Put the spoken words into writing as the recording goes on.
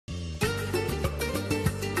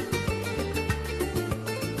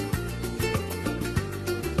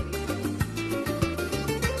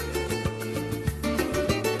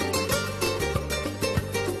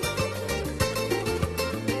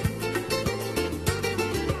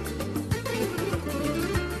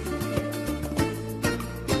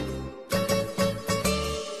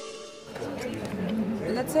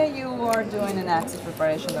say you are doing an access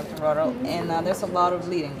preparation, Dr. Ruddle, and there's a lot of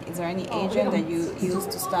bleeding. Is there any agent that you use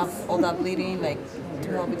to stop all that bleeding, like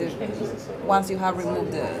to help with the, once you have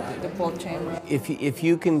removed the pulp chamber? If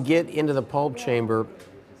you can get into the pulp chamber,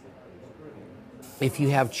 if you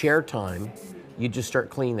have chair time, you just start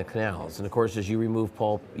cleaning the canals. And of course, as you remove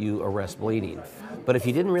pulp, you arrest bleeding. But if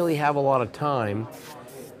you didn't really have a lot of time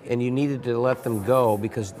and you needed to let them go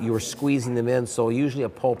because you were squeezing them in, so usually a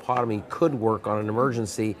pulpotomy could work on an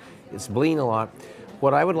emergency, it's bleeding a lot.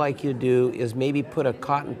 What I would like you to do is maybe put a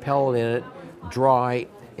cotton pellet in it, dry,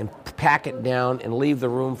 and pack it down and leave the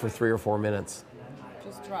room for 3 or 4 minutes.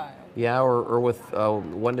 Just dry? Yeah, or with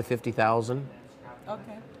 1 to 50,000.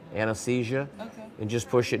 Okay. Anesthesia. Okay. And just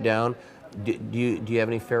push it down. Do you have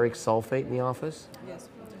any ferric sulfate in the office? Yes.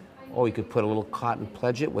 Oh, you could put a little cotton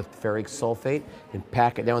pledget with ferric sulfate and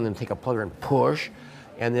pack it down, and then take a plugger and push,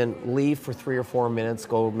 and then leave for 3 or 4 minutes,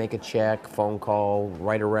 go make a check, phone call,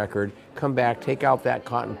 write a record, come back, take out that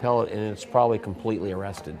cotton pellet, and it's probably completely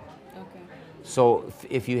arrested. Okay. So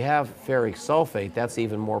if you have ferric sulfate, that's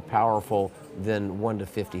even more powerful than 1 to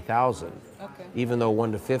 50,000. Okay. Even though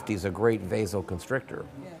 1 to 50 is a great vasoconstrictor.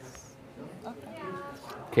 Yes. Okay.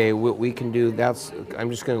 Okay, what we can do, I'm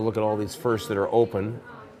just going to look at all these first that are open.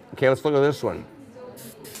 Okay, let's look at this one.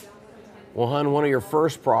 Well, hon, one of your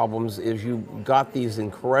first problems is you got these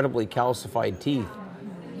incredibly calcified teeth.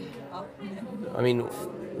 I mean,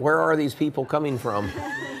 where are these people coming from?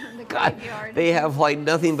 The God, graveyard. they have like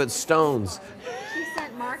nothing but stones. She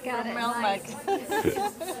sent Mark out at night.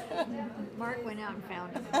 Mark went out and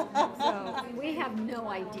found them. So we have no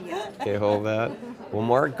idea. Okay, hold that. Well,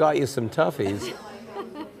 Mark got you some toughies.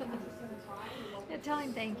 Yeah, tell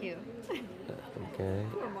him thank you. Okay.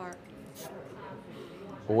 Poor Mark.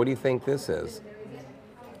 Well, what do you think this is?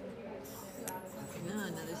 No,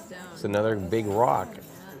 another stone. It's another big rock.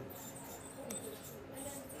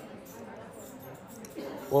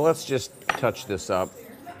 Well, let's just touch this up.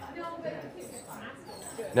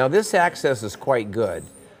 Now, this access is quite good.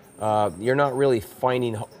 You're not really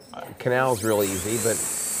finding canals real easy, but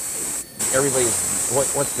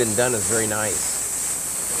what's been done is very nice.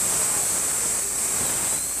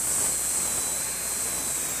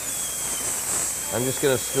 I'm just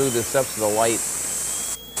going to smooth this up so the light,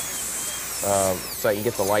 so I can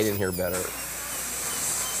get the light in here better.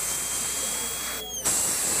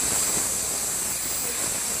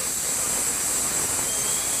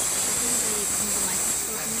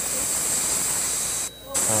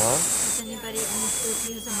 Does anybody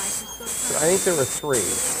use a microscope? I think there were 3.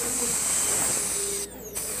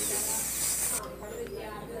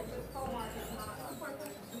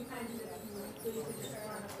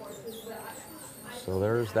 So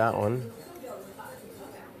there's that one.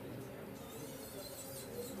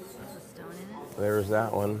 There's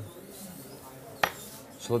that one.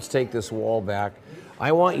 So let's take this wall back.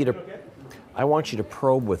 I want you to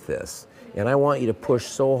probe with this, and I want you to push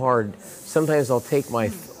so hard. Sometimes I'll take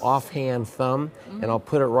my offhand thumb and I'll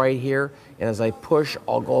put it right here, and as I push,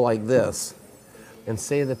 I'll go like this and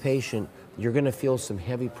say to the patient, you're going to feel some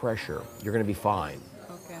heavy pressure. You're going to be fine.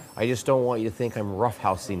 Okay. I just don't want you to think I'm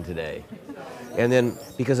roughhousing today. And then,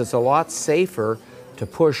 because it's a lot safer to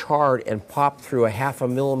push hard and pop through a 1/2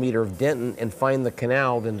 millimeter of dentin and find the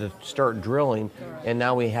canal than to start drilling, and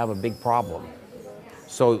now we have a big problem.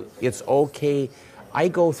 So it's okay. I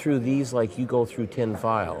go through these like you go through tin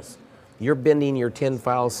files. You're bending your tin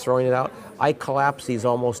files, throwing it out. I collapse these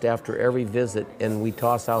almost after every visit, and we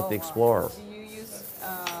toss out the Explorer. Do you use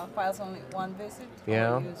files only one visit?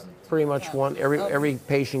 Yeah, pretty much one. Every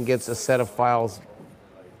patient gets a set of files.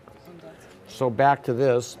 So back to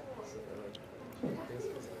this.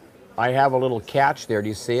 I have a little catch there. Do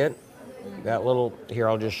you see it? That little, here,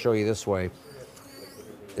 I'll just show you this way.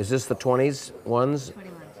 Is this the 20s ones? 21s,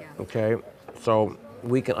 yeah. Okay, so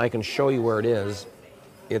I can show you where it is.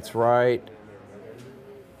 It's right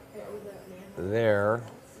there.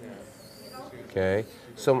 Okay,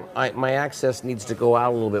 so my access needs to go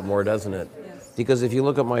out a little bit more, doesn't it? Yes. Because if you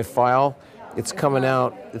look at my file, it's coming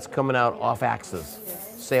out off axis.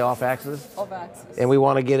 Say off axis? Off axis. And we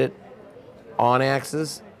want to get it on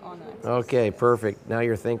axis? On axis. Okay, perfect. Now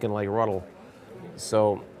you're thinking like Ruddle.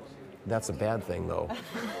 So that's a bad thing though.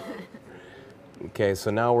 Okay,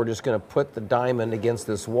 so now we're just going to put the diamond against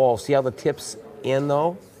this wall. See how the tip's in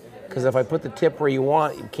though? Because if I put the tip where you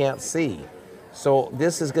want, you can't see. So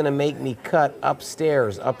this is going to make me cut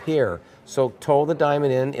upstairs, up here. So toe the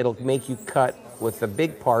diamond in, it'll make you cut with the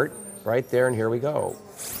big part right there, and here we go.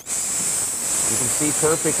 You can see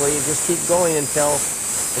perfectly. Just keep going until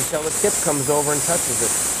the tip comes over and touches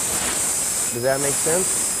it. Does that make sense?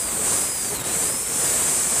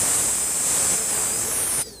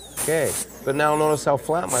 Okay, but now notice how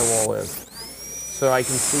flat my wall is. So I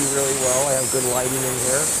can see really well. I have good lighting in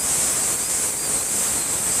here.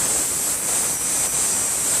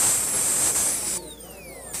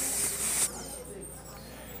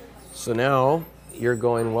 So now you're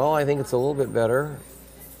going, well, I think it's a little bit better.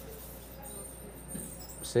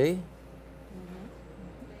 See?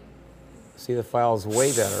 See, the file's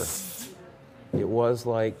way better. It was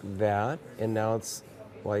like that, and now it's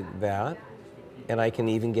like that. And I can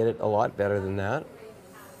even get it a lot better than that.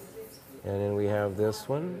 And then we have this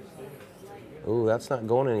one. Ooh, that's not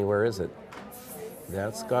going anywhere, is it?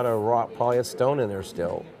 That's got a rock, probably a stone in there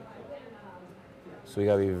still. So we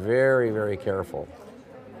gotta be very, very careful.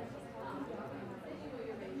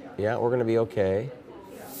 Yeah, we're gonna be okay.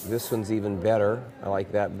 This one's even better. I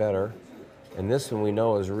like that better. And this one we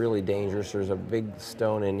know is really dangerous. There's a big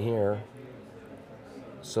stone in here.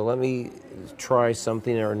 So let me try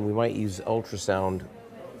something, and we might use ultrasound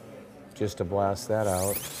just to blast that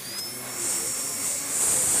out.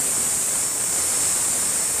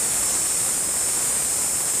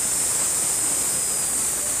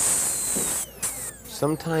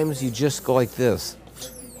 Sometimes you just go like this,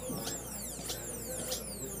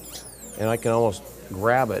 and I can almost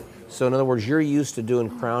grab it. So in other words, you're used to doing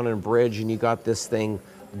crown and bridge, and you got this thing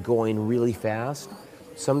going really fast.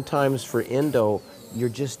 Sometimes for endo, you're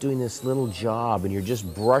just doing this little job, and you're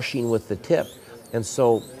just brushing with the tip. And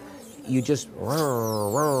so you just,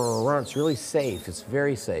 it's really safe. It's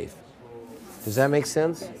very safe. Does that make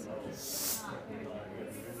sense?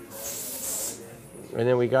 And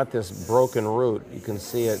then we got this broken root. You can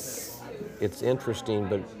see it. It's interesting,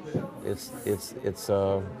 but it's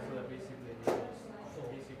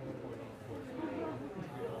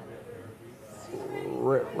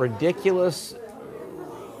ridiculous.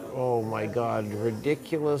 Oh my God,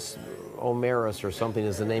 ridiculous omeris or something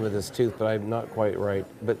is the name of this tooth, but I'm not quite right.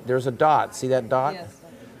 But there's a dot. See that dot? Yes.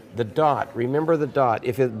 The dot. Remember the dot.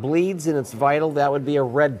 If it bleeds and it's vital, that would be a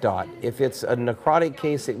red dot. If it's a necrotic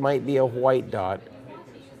case, it might be a white dot.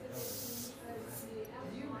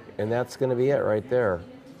 And that's going to be it right there.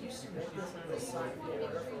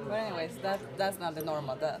 But anyways, that's not the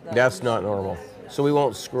normal. That's not normal. So we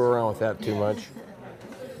won't screw around with that too much.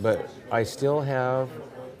 But I still have...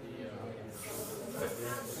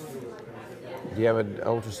 Do you have an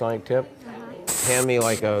ultrasonic tip? Hand me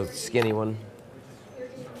like a skinny one.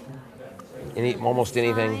 Almost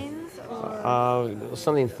anything.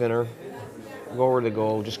 Something thinner. Go over to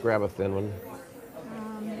gold. Just grab a thin one.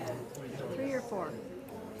 3 or 4?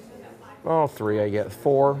 Oh, 3 I get.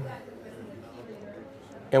 4.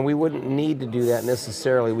 And we wouldn't need to do that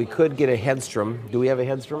necessarily. We could get a headstrom. Do we have a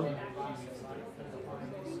headstrom?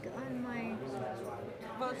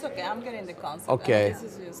 Well, it's okay. I'm getting the concept. Okay. This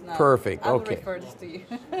is just not, Perfect. I will Okay. refer this to you.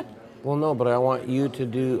 Well, no, but I want you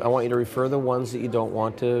to refer the ones that you don't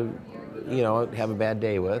want to, have a bad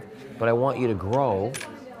day with. But I want you to grow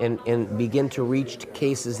and begin to reach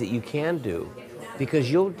cases that you can do. Because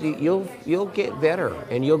you'll get better,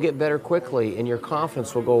 and you'll get better quickly, and your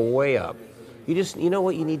confidence will go way up. You know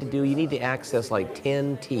what you need to do? You need to access like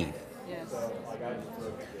 10 teeth. Yes.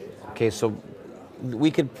 Okay, so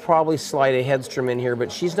we could probably slide a headstrom in here,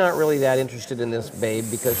 but she's not really that interested in this babe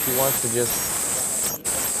because she wants to just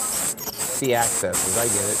see accesses. I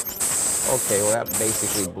get it. Okay, well that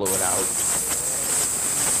basically blew it out.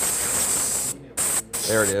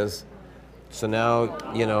 There it is. So now,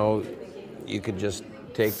 you could just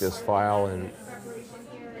take this file and,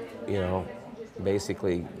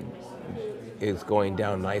 basically it's going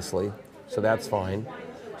down nicely. So that's fine.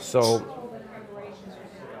 So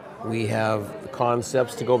we have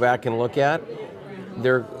concepts to go back and look at.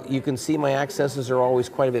 You can see my accesses are always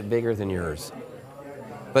quite a bit bigger than yours.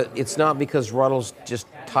 But it's not because Ruddle's just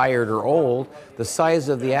tired or old. The size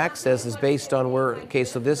of the access is based on where, okay,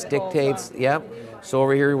 so this dictates, yep. So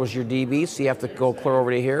over here was your DB, so you have to go clear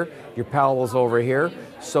over to here. Your palpeble's over here.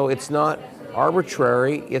 So it's not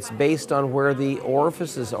arbitrary, it's based on where the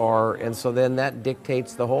orifices are, and so then that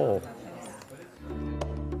dictates the whole.